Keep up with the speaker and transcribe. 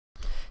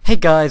Hey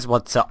guys,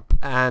 what's up?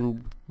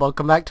 And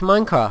welcome back to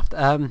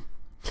Minecraft.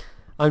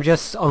 I'm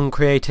just on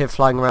creative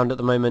flying around at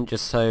the moment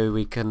just so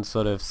we can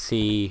sort of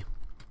see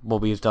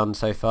what we've done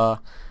so far.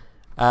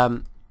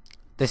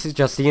 This is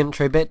just the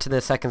intro bit to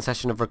the second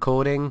session of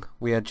recording.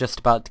 We are just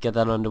about to get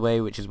that underway,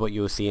 which is what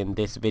you will see in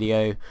this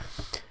video.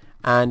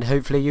 And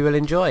hopefully you will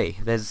enjoy.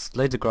 There's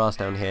loads of grass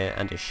down here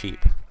and a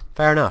sheep.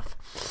 Fair enough.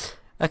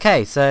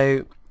 Okay,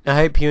 so I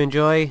hope you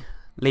enjoy.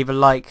 Leave a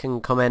like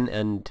and comment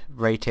and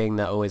rating,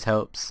 that always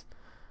helps.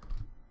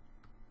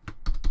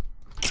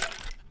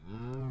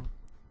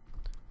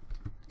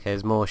 Okay,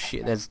 there's more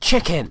there's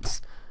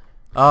chickens!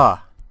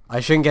 Ah, I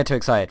shouldn't get too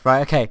excited.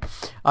 Right, okay.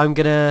 I'm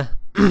gonna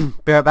be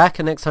right back,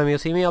 and next time you'll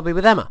see me, I'll be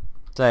with Emma.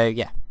 So,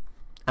 yeah.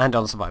 And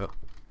on survival.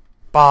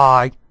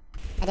 Bye!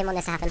 I didn't want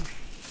this to happen.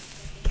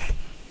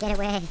 Get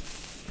away.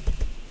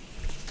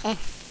 No,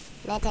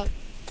 don't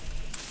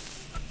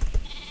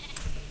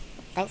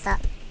stop.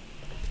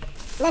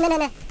 No.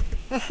 I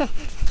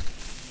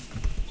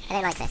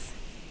don't like this.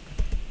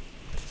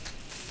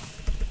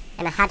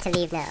 Emma had to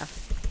leave now.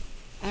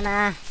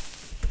 Emma!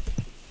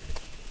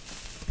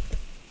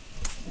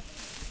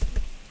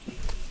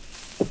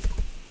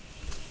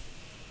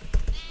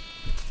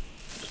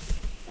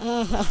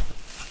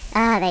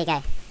 Ah, there you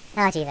go.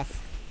 Oh, Jesus.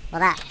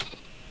 Well, that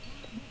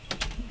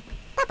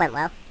went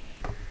well.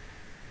 I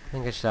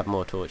think I should have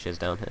more torches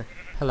down here.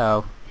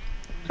 Hello.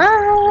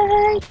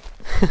 Hi!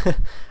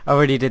 I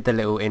already did the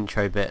little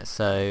intro bit,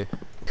 so...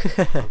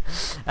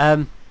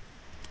 yeah,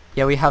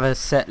 we have a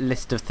set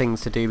list of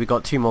things to do. We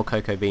got 2 more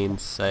cocoa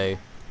beans, so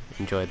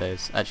enjoy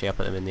those. Actually, I'll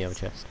put them in the other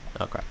chest.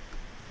 Oh, crap.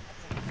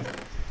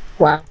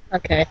 Wow,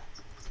 okay.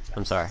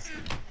 I'm sorry.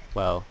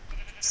 Well...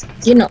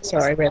 You're not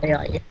sorry, really,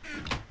 are you?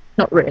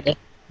 Not really.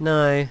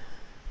 No.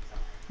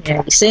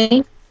 Yeah, you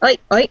see?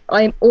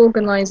 I'm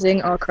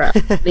organising our crap.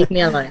 Leave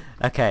me alone.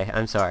 Okay,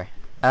 I'm sorry.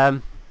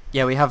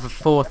 Yeah, we have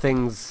 4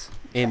 things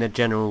in a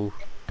general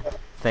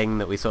thing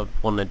that we sort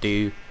of want to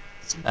do.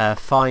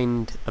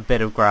 Find a bit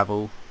of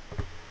gravel.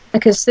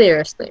 Because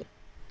seriously.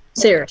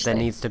 There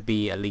needs to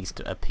be at least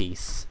a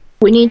piece.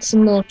 We need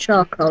some more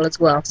charcoal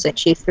as well,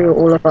 since you threw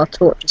all of our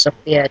torches off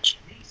the edge.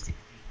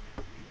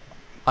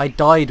 I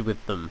died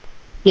with them.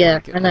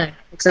 Yeah, I know,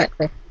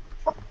 exactly.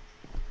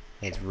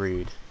 It's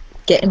rude.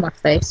 Get in my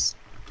face.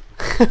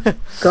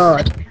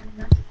 God.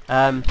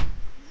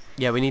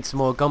 Yeah, we need some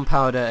more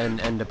gunpowder and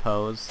ender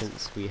pearls,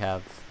 since we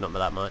have not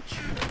that much.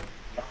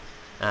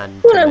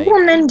 And Well,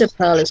 one ender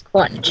pearl is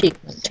quite an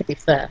achievement, to be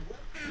fair.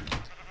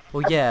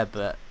 well, yeah,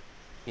 but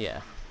yeah,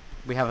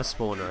 we have a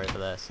spawner over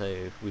there,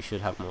 so we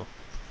should have more.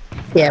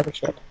 Yeah, we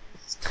should.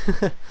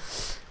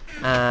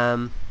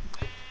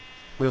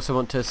 We also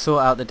want to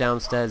sort out the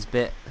downstairs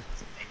bit.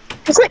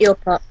 Is that your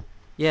pot?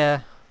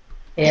 Yeah.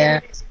 Yeah.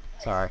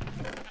 Sorry.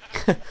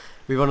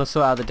 We want to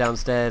sort out the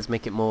downstairs,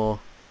 make it more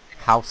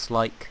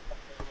house-like,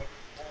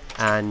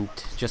 and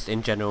just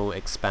in general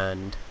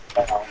expand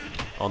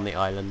on the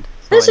island.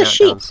 There's a Sorting out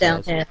sheep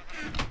downstairs. down here.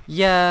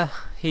 Yeah,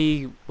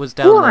 he was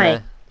down Why?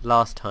 there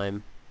last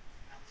time.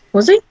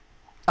 Was he?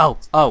 Oh,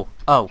 follow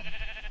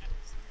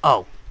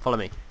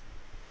me.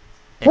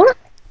 Here, What?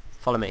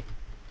 follow me.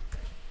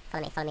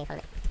 Follow me.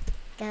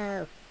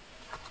 Go!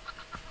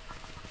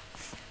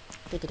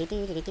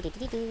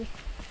 Do.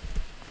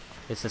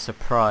 It's a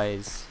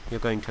surprise. You're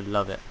going to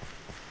love it.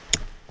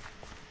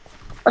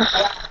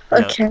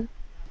 Okay.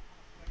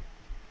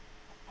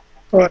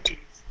 What?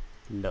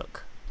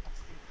 Look.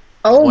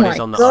 Oh What my is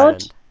on the god.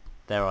 island?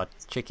 There are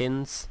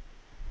chickens.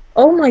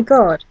 Oh my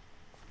god.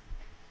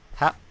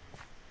 Ha!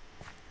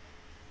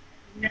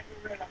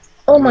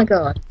 Oh my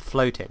god.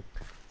 Floating.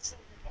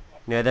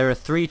 No, there are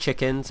 3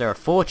 chickens. There are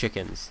 4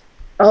 chickens.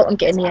 Oh, I'm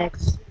getting the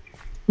eggs.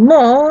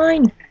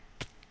 Mine!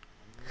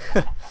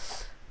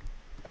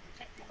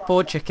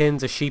 4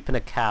 chickens, a sheep, and a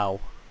cow.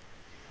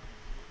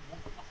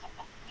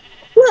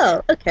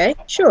 Well, okay,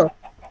 sure.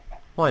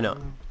 Why not?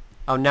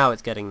 Oh, now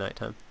it's getting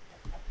nighttime.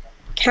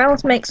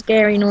 Cows make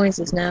scary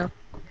noises now.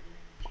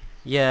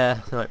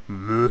 Yeah, like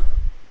moo.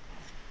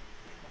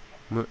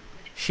 Moo.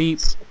 Sheep,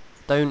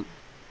 don't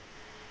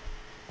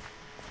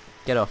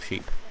get off,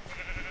 sheep.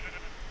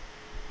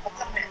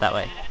 That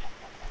way.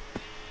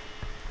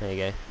 There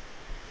you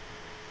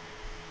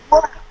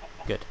go.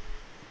 Good.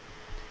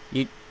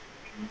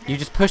 You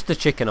just pushed the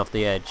chicken off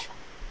the edge.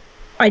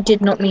 I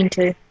did not mean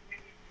to.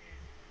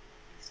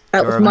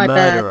 That You're was a my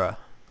murderer. bad.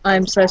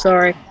 I'm so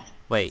sorry.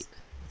 Wait.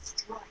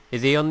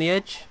 Is he on the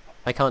edge?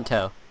 I can't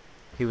tell.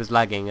 He was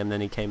lagging and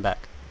then he came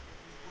back.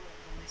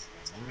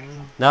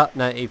 No,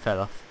 he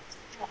fell off.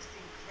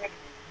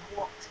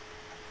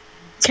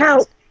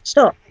 Cow,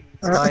 stop.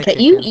 Hi, Okay,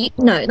 chicken. you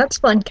no, that's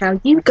fine, Cow.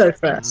 You go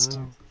first.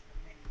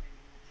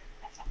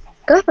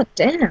 God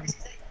damn.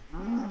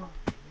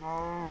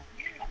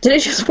 Did it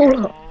just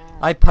fall off?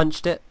 I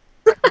punched it.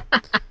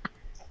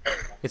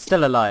 It's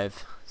still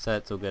alive, so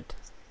it's all good.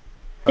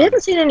 We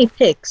haven't seen any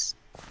pigs.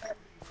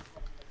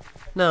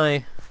 No,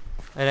 I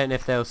don't know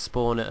if they'll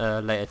spawn at a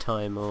later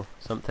time or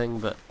something,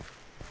 but...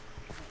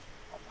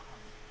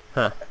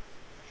 Huh.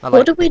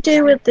 What do we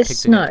do with this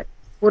pigs are snow?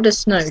 What does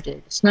snow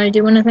do? Does snow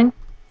do anything?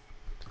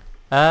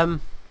 You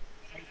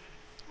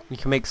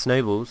can make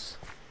snowballs.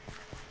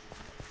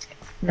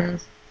 Mm.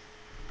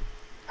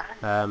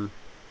 Oh,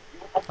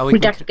 we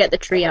We'd can have to get the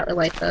tree out of the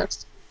way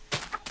first.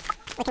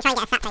 We can try and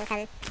get a sapling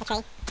from the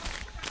tree.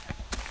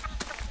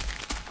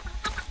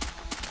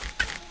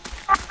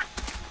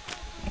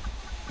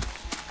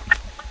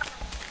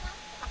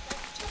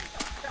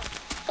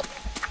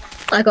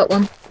 I got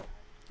one.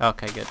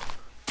 Okay, good.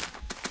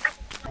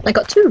 I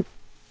got two.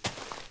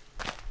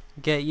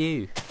 Get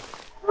you.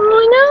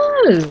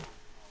 Oh, I know.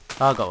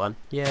 I got one.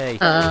 Yay.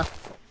 Uh,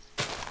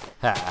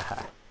 Ha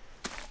ha.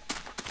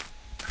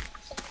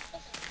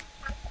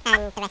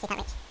 And the rest you can't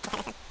reach. You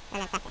take this one.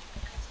 And then that's it.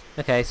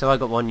 Okay, so I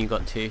got one, you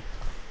got two.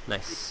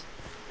 Nice.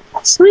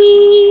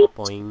 sweet.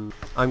 Boing.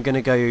 I'm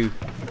gonna go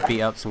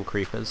beat up some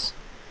creepers.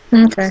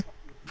 Okay.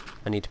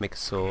 I need to make a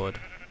sword.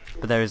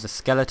 But there is a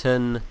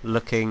skeleton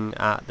looking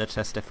at the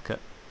certificate.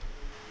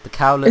 The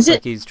cow looks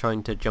like he's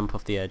trying to jump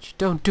off the edge.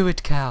 Don't do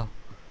it, cow!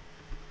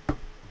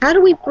 How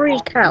do we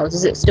breed cows?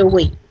 Is it still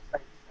wheat?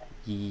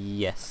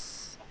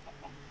 Yes.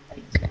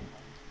 Okay.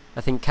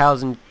 I think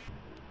cows and...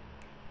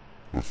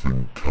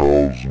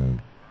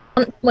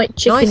 Aren't, like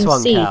chicken Nice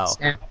one, seeds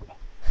cow.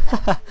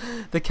 now?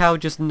 The cow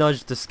just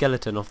nudged the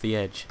skeleton off the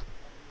edge.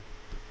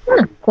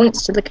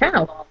 Points to the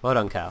cow. Well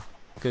done, cow.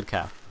 Good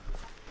cow.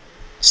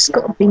 It's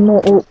got to be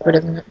more awkward,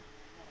 isn't it?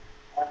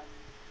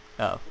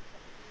 Oh.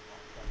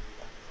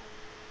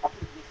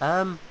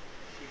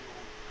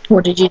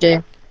 What did you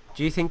do?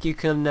 Do you think you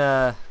can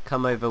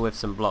come over with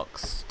some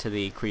blocks to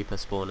the creeper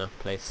spawner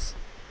place?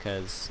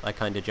 Because I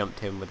kind of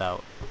jumped in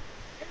without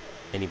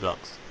any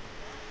blocks.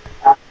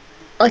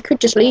 I could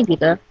just leave you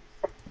there.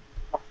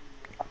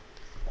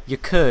 You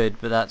could,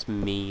 but that's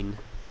mean.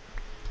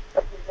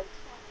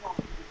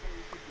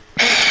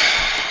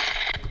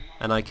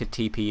 And I could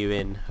TP you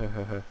in.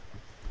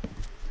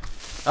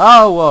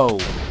 Oh, whoa!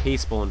 He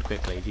spawned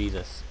quickly,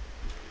 Jesus.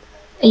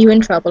 Are you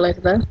in trouble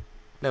over there?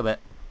 Little bit.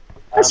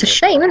 That's a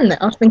shame, isn't it?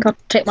 I think I'll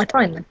take my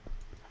time then.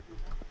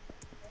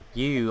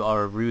 You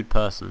are a rude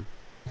person.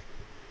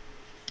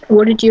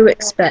 What did you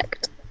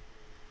expect?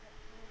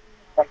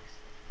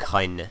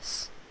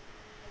 Kindness.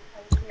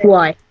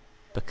 Why?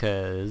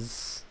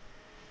 Because...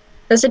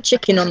 There's a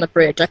chicken on the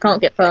bridge. I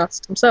can't get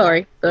past. I'm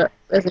sorry, but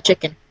there's a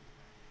chicken.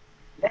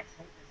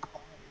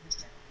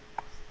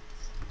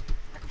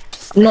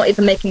 I'm not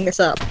even making this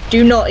up.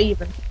 Do not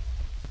even.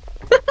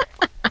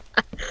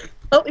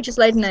 Oh, we just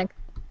laid an egg.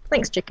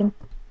 Thanks, chicken.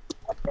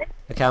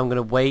 Okay, I'm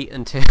gonna wait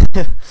until...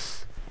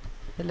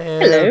 Hello.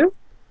 Hello.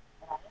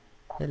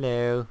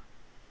 Hello.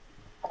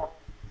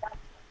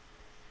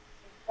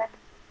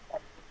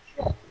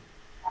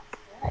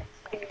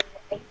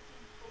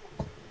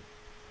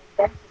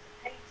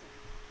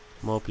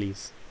 More,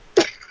 please.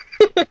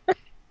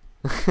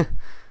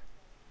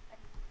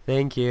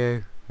 Thank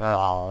you.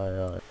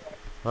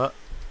 What?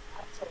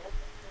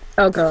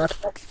 Oh god.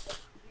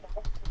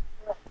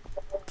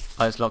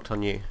 Oh, it's locked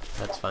on you.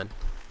 That's fine.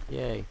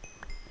 Yay.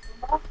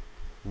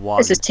 One.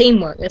 This is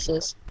teamwork, this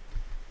is.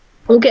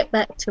 We'll get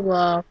back to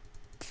our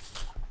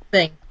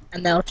thing,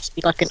 and there'll just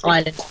be like an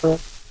island full.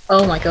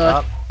 Oh my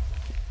god. Oh,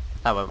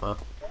 that went well.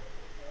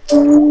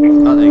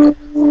 Oh, there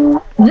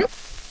you go.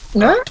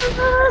 No.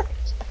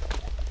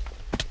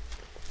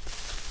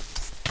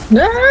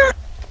 No.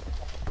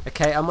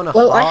 Okay, I'm on a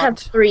Well, heart. I have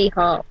 3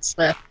 hearts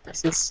left.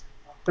 This is.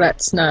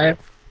 Let's know.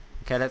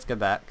 Okay, let's go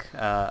back.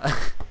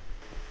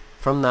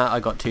 From that, I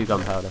got 2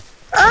 gunpowder.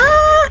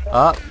 Ah!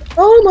 Oh,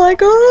 Oh my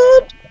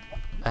god!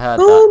 I heard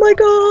Oh that. my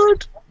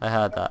god! I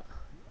heard that.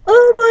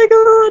 Oh my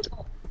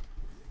god!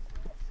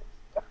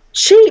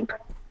 Sheep!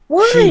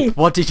 Why? Sheep,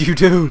 what did you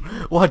do?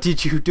 What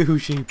did you do,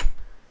 sheep?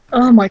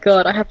 Oh my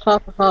god, I have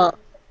half a heart.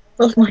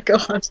 Oh my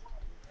god.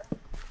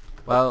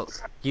 Well,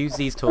 use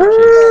these torches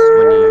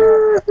when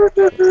you...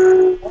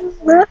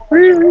 That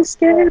really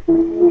scared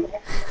me.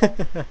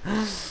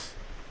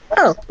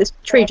 Oh, this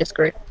tree just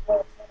grew.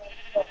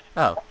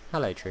 Oh,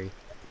 hello, tree.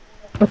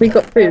 Have we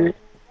got food?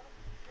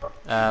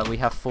 We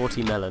have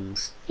 40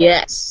 melons.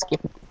 Yes, give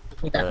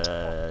me that.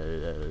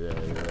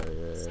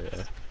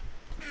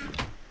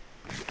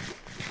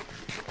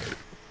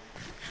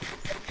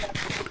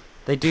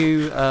 They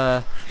do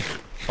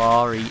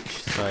bar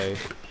each, so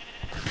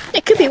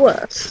It could be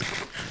worse.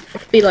 It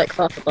could be like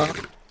half a bar.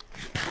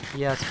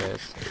 yeah, I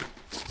suppose.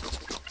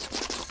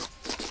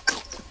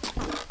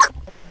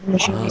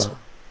 Oh.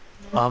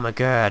 Oh my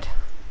god.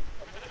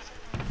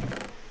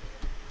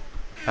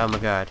 Oh my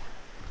god.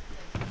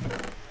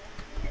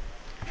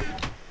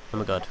 Oh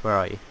my god, where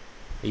are you?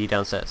 Are you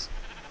downstairs?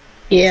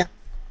 Yeah,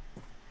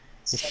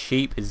 The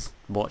sheep is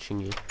watching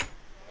you.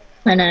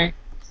 I know.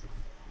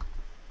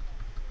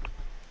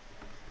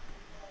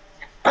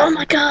 Oh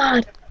my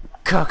god!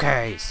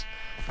 Cookies!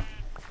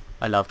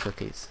 I love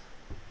cookies.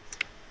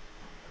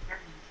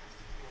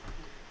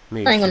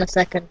 Move, Hang on sheep. a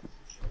second.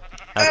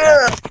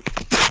 Okay.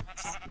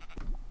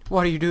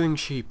 What are you doing,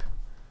 sheep?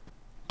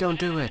 Don't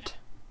do it.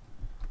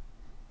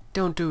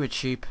 Don't do it,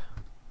 sheep.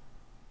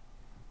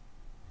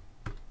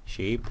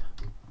 Sheep.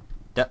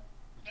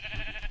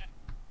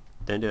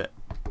 Don't do it.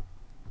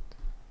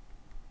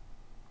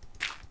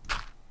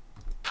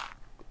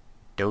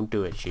 Don't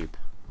do it, sheep.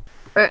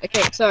 Right,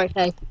 okay, sorry,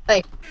 hey.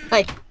 Hi,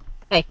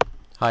 Hey.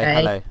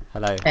 hello,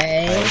 hello.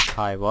 Hey.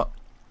 Hi, what?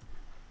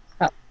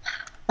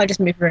 I just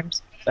moved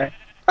rooms, so.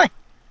 Hi.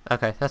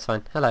 Okay, that's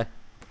fine. Hello.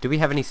 Do we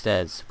have any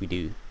stairs? We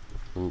do.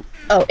 Ooh.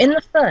 Oh, in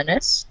the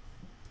furnace,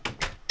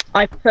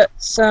 I put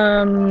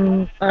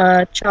some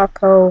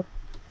charcoal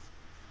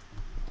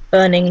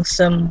burning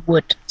some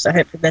wood, so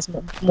hopefully there's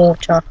more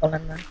charcoal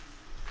in there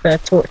for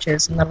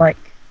torches and the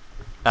like.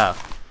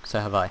 Oh, so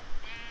have I.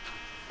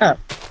 Oh.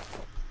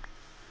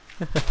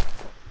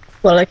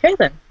 Well, okay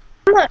then.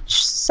 How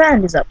much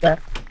sand is up there?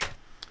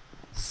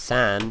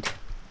 Sand?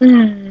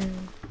 Hmm.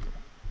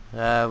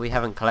 We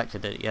haven't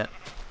collected it yet.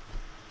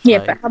 Yeah,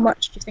 So- but how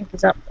much do you think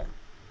is up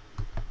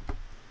there?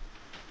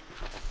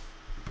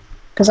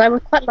 Because I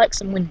would quite like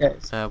some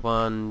windows.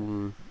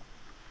 One...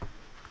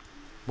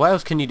 What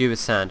else can you do with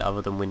sand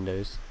other than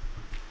windows?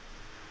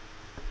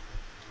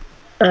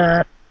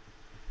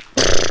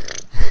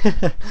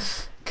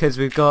 Because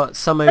we've got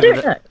some over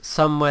don't know.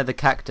 some where the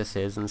cactus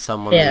is and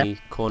some on Yeah. the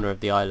corner of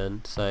the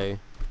island, so...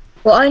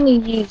 Well, I only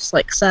use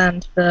like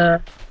sand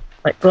for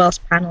like glass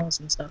panels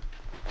and stuff.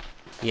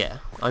 Yeah,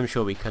 I'm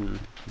sure we can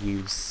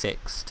use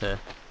 6 to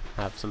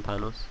have some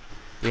panels.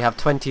 We have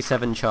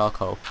 27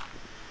 charcoal.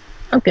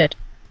 Oh, good.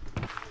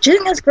 Do you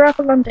think there's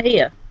gravel under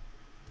here?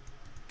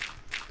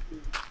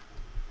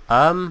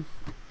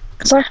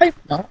 Because I hope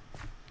not.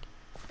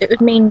 It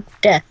would mean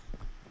death.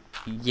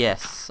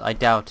 Yes, I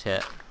doubt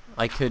it.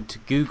 I could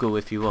Google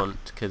if you want,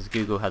 because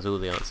Google has all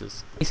the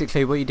answers.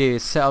 Basically what you do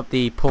is set up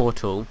the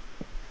portal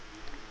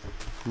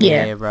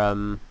near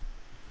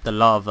the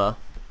lava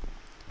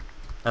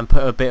and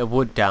put a bit of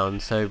wood down,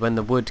 so when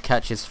the wood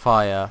catches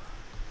fire,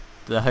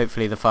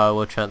 hopefully the fire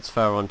will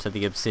transfer onto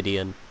the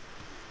obsidian,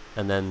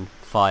 and then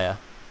fire,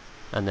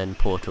 and then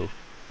portal.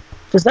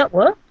 Does that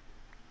work?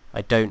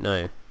 I don't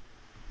know.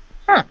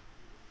 Huh.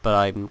 But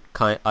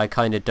I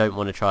kind of don't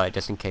want to try it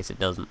just in case it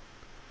doesn't.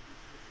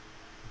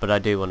 But I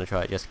do want to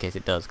try it just in case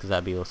it does, because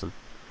that'd be awesome.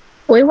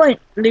 We won't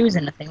lose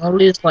anything. We'll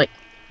lose like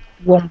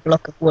one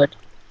block of wood.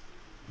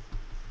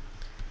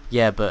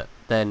 Yeah, but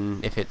then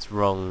if it's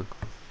wrong,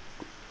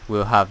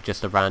 we'll have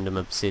just a random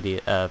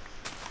obsidian,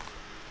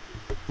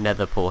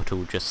 nether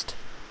portal just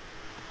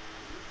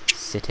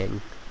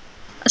sitting.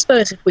 I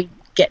suppose if we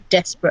get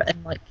desperate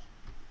and like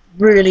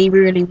really,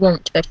 really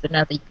want to go for the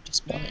nether, you can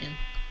just want it in.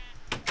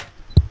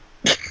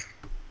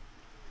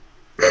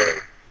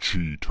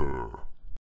 Cheater.